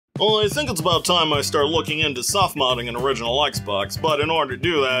Well, I think it's about time I start looking into soft modding an original Xbox, but in order to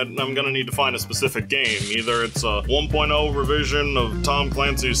do that, I'm gonna need to find a specific game. Either it's a 1.0 revision of Tom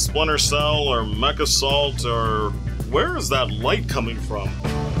Clancy's Splinter Cell, or Mech Assault, or... Where is that light coming from?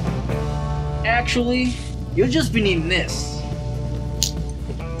 Actually, you'll just be needing this.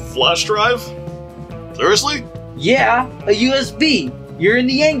 Flashdrive? Seriously? Yeah, a USB. You're in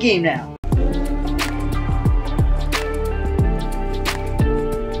the endgame now.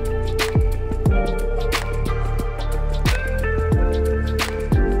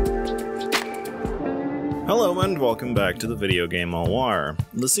 Hello and welcome back to the VideoGame O.R,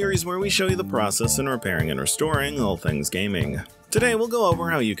 the series where we show you the process in repairing and restoring all things gaming. Today we'll go over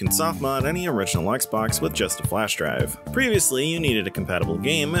how you can soft mod any original Xbox with just a flash drive. Previously, you needed a compatible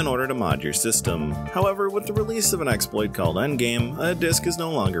game in order to mod your system. However, with the release of an exploit called Endgame, a disk is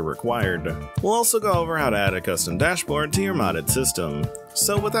no longer required. We'll also go over how to add a custom dashboard to your modded system.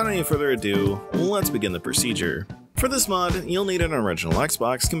 So without any further ado, let's begin the procedure. For this mod, you'll need an original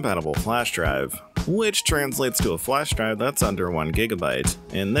Xbox compatible flash drive, which translates to a flash drive that's under 1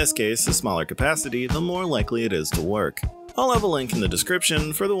 GB. In this case, the smaller capacity, the more likely it is to work. I'll have a link in the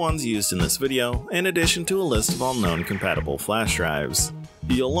description for the ones used in this video, in addition to a list of all known compatible flash drives.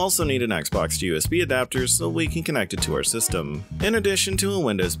 You'll also need an Xbox to USB adapter so we can connect it to our system, in addition to a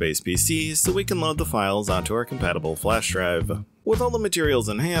Windows-based PC so we can load the files onto our compatible flash drive. With all the materials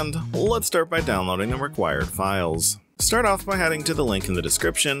in hand, let's start by downloading the required files. Start off by heading to the link in the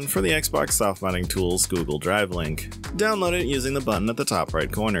description for the Xbox Soft Modding Tools Google Drive link. Download it using the button at the top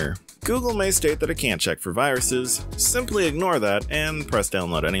right corner. Google may state that it can't check for viruses, simply ignore that and press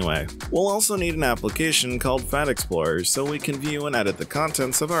download anyway. We'll also need an application called FatX Explorer so we can view and edit the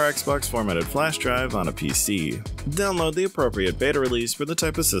contents of our Xbox formatted flash drive on a PC. Download the appropriate beta release for the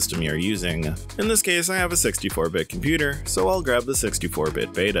type of system you're using. In this case, I have a 64-bit computer, so I'll grab the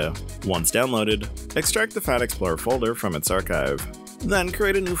 64-bit beta. Once downloaded, extract the FatX Explorer folder from its archive. Then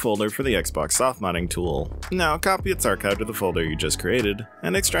create a new folder for the Xbox Soft Modding tool. Now copy its archive to the folder you just created,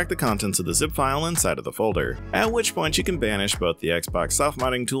 and extract the contents of the zip file inside of the folder, at which point you can banish both the Xbox Soft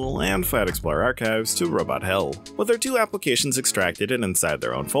Modding tool and FatX Explorer archives to robot hell. With our two applications extracted and inside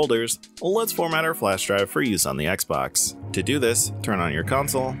their own folders, let's format our flash drive for use on the Xbox. To do this, turn on your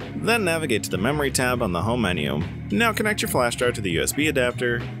console, then navigate to the Memory tab on the home menu. Now connect your flash drive to the USB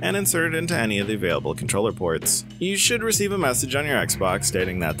adapter, and insert it into any of the available controller ports. You should receive a message on your Xbox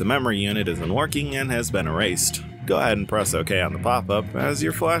stating that the memory unit isn't working and has been erased. Go ahead and press OK on the pop-up, as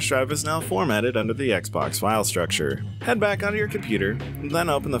your flash drive is now formatted under the Xbox file structure. Head back onto your computer, then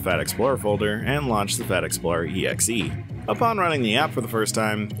open the FatX Explorer folder and launch the FatX Explorer EXE. Upon running the app for the first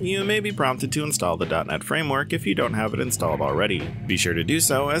time, you may be prompted to install the .NET framework if you don't have it installed already. Be sure to do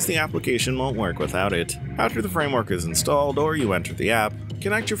so, as the application won't work without it. After the framework is installed or you enter the app,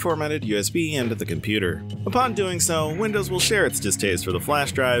 connect your formatted USB into the computer. Upon doing so, Windows will share its distaste for the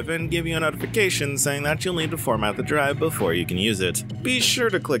flash drive and give you a notification saying that you'll need to format the drive before you can use it. Be sure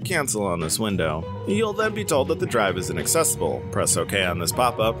to click cancel on this window. You'll then be told that the drive is inaccessible. Press OK on this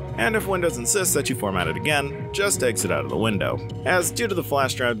pop-up, and if Windows insists that you format it again, just exit out of the window. As due to the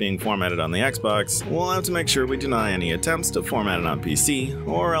flash drive being formatted on the Xbox, we'll have to make sure we deny any attempts to format it on PC,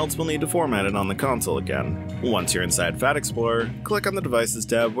 or else we'll need to format it on the console again. Once you're inside FatX Explorer, click on the Devices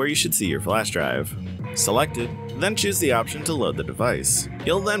tab where you should see your flash drive. Select it, then choose the option to load the device.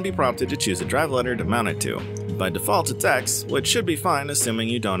 You'll then be prompted to choose a drive letter to mount it to. By default it's X, which should be fine assuming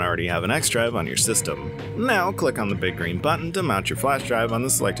you don't already have an X drive on your system. Now click on the big green button to mount your flash drive on the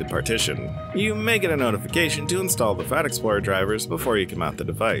selected partition. You may get a notification to install the FatX Explorer drivers before you can mount the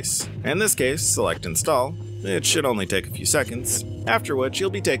device. In this case, select Install. It should only take a few seconds, after which you'll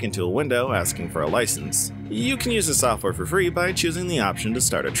be taken to a window asking for a license. You can use the software for free by choosing the option to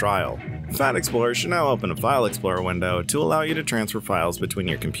start a trial. FatX Explorer should now open a File Explorer window to allow you to transfer files between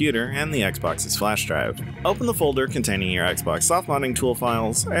your computer and the Xbox's flash drive. Open the folder containing your Xbox Soft Modding tool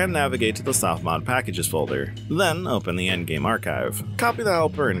files and navigate to the Soft Mod Packages folder. Then open the Endgame archive. Copy the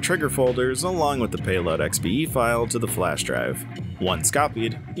helper and trigger folders along with the payload XBE file to the flash drive. Once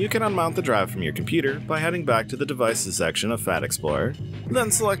copied, you can unmount the drive from your computer by heading back to the Devices section of FatX Explorer, then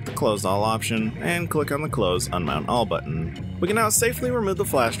select the Close All option and click on the Close Unmount All button. We can now safely remove the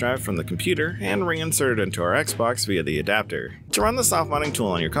flash drive from the computer and reinsert it into our Xbox via the adapter. To run the soft modding tool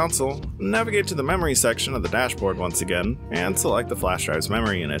on your console, navigate to the memory section of the dashboard once again, and select the flash drive's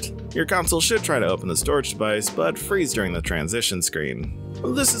memory unit. Your console should try to open the storage device, but freeze during the transition screen.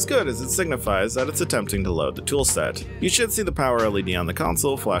 This is good as it signifies that it's attempting to load the toolset. You should see the power LED on the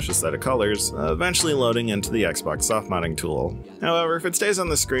console flash a set of colors, eventually loading into the Xbox soft modding tool. However, if it stays on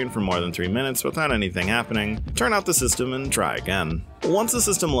the screen for more than 3 minutes without anything happening, turn off the system and try again. Once the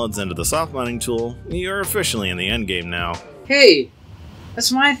system loads into the soft modding tool, you're officially in the endgame now. Hey,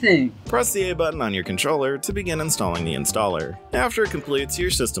 that's my thing. Press the A button on your controller to begin installing the installer. After it completes,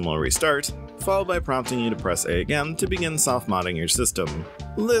 your system will restart, followed by prompting you to press A again to begin soft modding your system.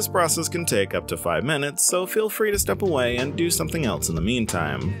 This process can take up to 5 minutes, so feel free to step away and do something else in the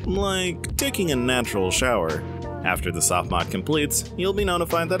meantime, like taking a natural shower. After the soft mod completes, you'll be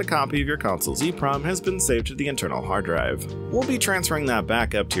notified that a copy of your console's EEPROM has been saved to the internal hard drive. We'll be transferring that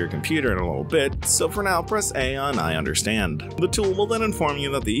back up to your computer in a little bit, so for now press A on I understand. The tool will then inform you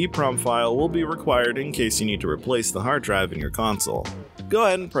that the EEPROM file will be required in case you need to replace the hard drive in your console. Go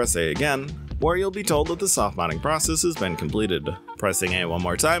ahead and press A again, where you'll be told that the soft modding process has been completed. Pressing A one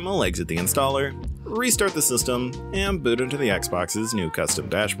more time will exit the installer, restart the system, and boot into the Xbox's new custom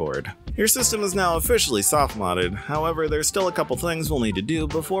dashboard. Your system is now officially soft modded, however there's still a couple things we'll need to do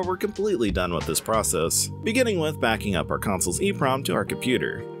before we're completely done with this process, beginning with backing up our console's EEPROM to our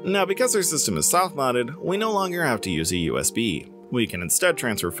computer. Now because our system is soft modded, we no longer have to use a USB. We can instead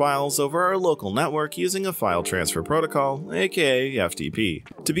transfer files over our local network using a file transfer protocol, aka FTP.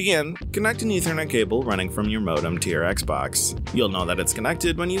 To begin, connect an Ethernet cable running from your modem to your Xbox. You'll know that it's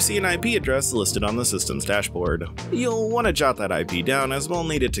connected when you see an IP address listed on the system's dashboard. You'll want to jot that IP down as we'll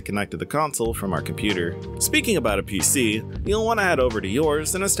need it to connect to the console from our computer. Speaking about a PC, you'll want to head over to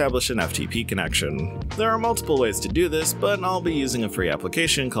yours and establish an FTP connection. There are multiple ways to do this, but I'll be using a free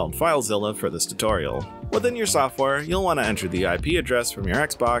application called FileZilla for this tutorial. Within your software, you'll want to enter the IP address from your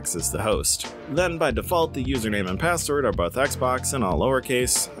Xbox as the host. Then by default, the username and password are both Xbox in all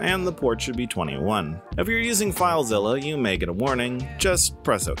lowercase, and the port should be 21. If you're using FileZilla, you may get a warning, just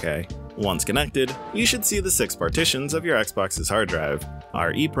press OK. Once connected, you should see the 6 partitions of your Xbox's hard drive.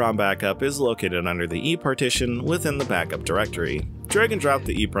 Our EEPROM backup is located under the E partition within the backup directory. Drag and drop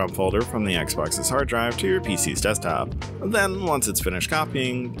the EEPROM folder from the Xbox's hard drive to your PC's desktop. Then, once it's finished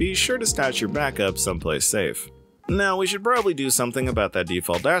copying, be sure to stash your backup someplace safe. Now, we should probably do something about that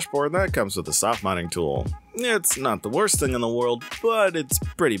default dashboard that comes with the soft modding tool. It's not the worst thing in the world, but it's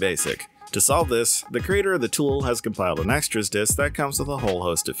pretty basic. To solve this, the creator of the tool has compiled an extras disk that comes with a whole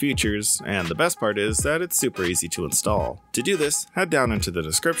host of features, and the best part is that it's super easy to install. To do this, head down into the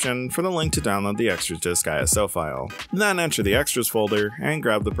description for the link to download the extras disk ISO file. Then enter the extras folder and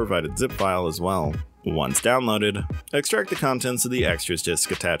grab the provided zip file as well. Once downloaded, extract the contents of the extras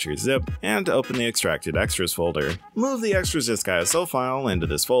disk attacher zip and open the extracted extras folder. Move the extras disk ISO file into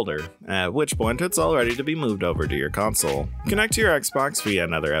this folder, at which point it's all ready to be moved over to your console. Connect to your Xbox via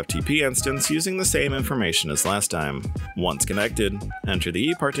another FTP instance using the same information as last time. Once connected, enter the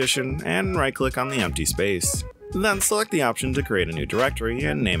E partition and right-click on the empty space. Then select the option to create a new directory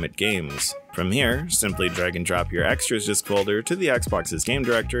and name it Games. From here, simply drag and drop your extras disk folder to the Xbox's game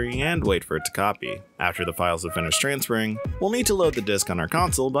directory and wait for it to copy. After the files have finished transferring, we'll need to load the disk on our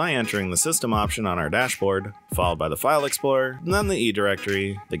console by entering the system option on our dashboard, followed by the File Explorer, then the E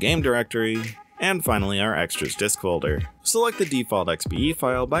directory, the game directory, and finally our extras disk folder. Select the default XBE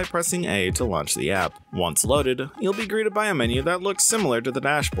file by pressing A to launch the app. Once loaded, you'll be greeted by a menu that looks similar to the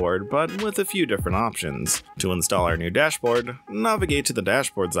dashboard, but with a few different options. To install our new dashboard, navigate to the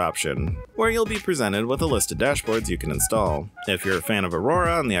Dashboards option, where you'll be presented with a list of dashboards you can install. If you're a fan of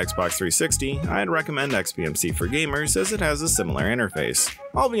Aurora on the Xbox 360, I'd recommend XBMC for gamers as it has a similar interface.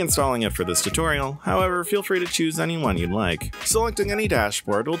 I'll be installing it for this tutorial, however feel free to choose any one you'd like. Selecting any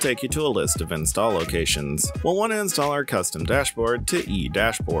dashboard will take you to a list of install locations. We'll want to install our custom dashboard to E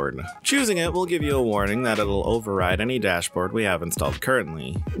Dashboard. Choosing it will give you a warning that it'll override any dashboard we have installed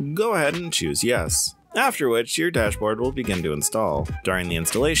currently. Go ahead and choose yes. After which, your dashboard will begin to install. During the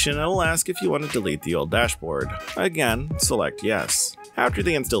installation, it will ask if you want to delete the old dashboard. Again, select yes. After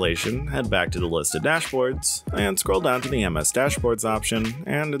the installation, head back to the list of dashboards, and scroll down to the MS Dashboards option,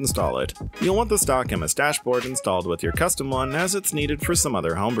 and install it. You'll want the stock MS Dashboard installed with your custom one as it's needed for some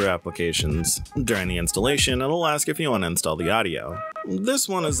other homebrew applications. During the installation, it'll ask if you want to install the audio. This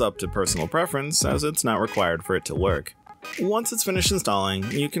one is up to personal preference as it's not required for it to work. Once it's finished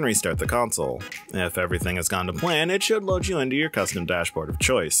installing, you can restart the console. If everything has gone to plan, it should load you into your custom dashboard of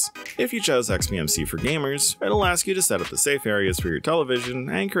choice. If you chose XBMC for gamers, it'll ask you to set up the safe areas for your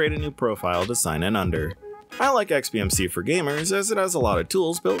television and create a new profile to sign in under. I like XBMC for gamers as it has a lot of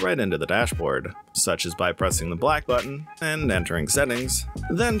tools built right into the dashboard, such as by pressing the black button and entering settings,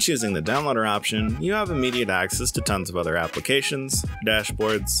 then choosing the downloader option. You have immediate access to tons of other applications,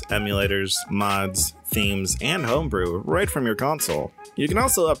 dashboards, emulators, mods, themes, and homebrew right from your console. You can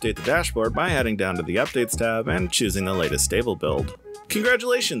also update the dashboard by heading down to the Updates tab and choosing the latest stable build.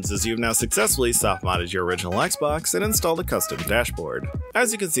 Congratulations, as you've now successfully soft-modded your original Xbox and installed a custom dashboard.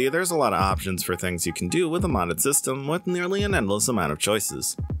 As you can see, there's a lot of options for things you can do with a modded system with nearly an endless amount of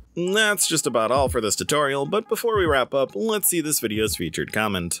choices. That's just about all for this tutorial, but before we wrap up, let's see this video's featured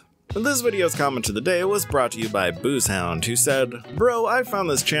comment. This video's comment of the day was brought to you by BoozeHound, who said, "Bro, I found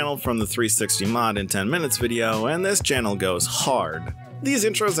this channel from the 360 mod in 10 minutes video, and this channel goes hard. These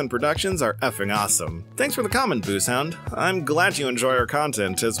intros and productions are effing awesome. Thanks for the comment, BoozeHound. I'm glad you enjoy our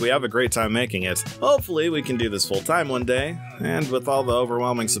content, as we have a great time making it. Hopefully we can do this full time one day, and with all the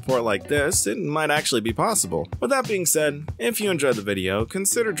overwhelming support like this, it might actually be possible." With that being said, if you enjoyed the video,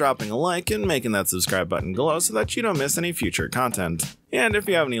 consider dropping a like and making that subscribe button glow so that you don't miss any future content. And if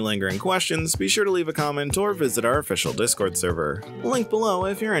you have any lingering questions, be sure to leave a comment or visit our official Discord server. Link below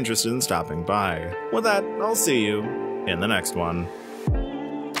if you're interested in stopping by. With that, I'll see you in the next one.